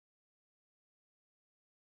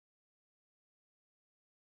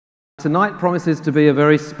Tonight promises to be a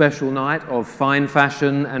very special night of fine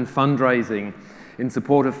fashion and fundraising in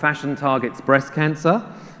support of Fashion Target's breast cancer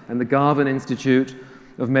and the Garvan Institute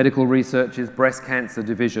of Medical Research's breast cancer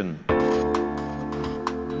division.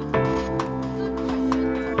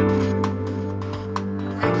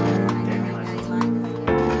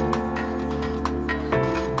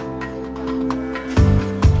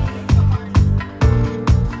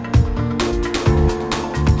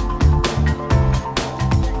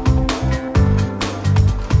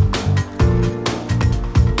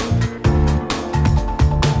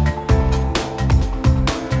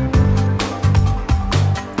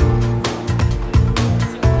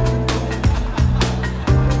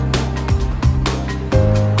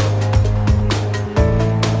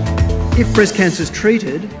 If breast cancer is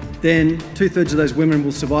treated, then 2/3 of those women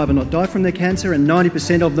will survive and not die from their cancer, and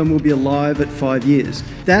 90% of them will be alive at 5 years.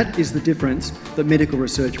 That is the difference that medical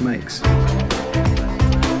research makes.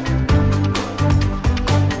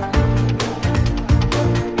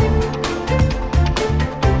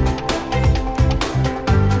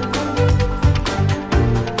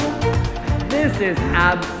 This is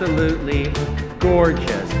absolutely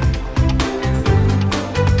gorgeous.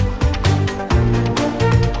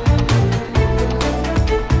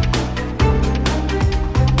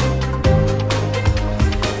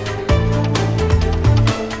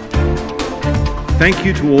 Thank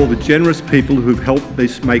you to all the generous people who've helped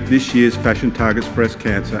make this year's Fashion Target's breast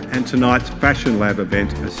cancer and tonight's FashionLab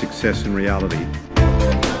event a success and reality.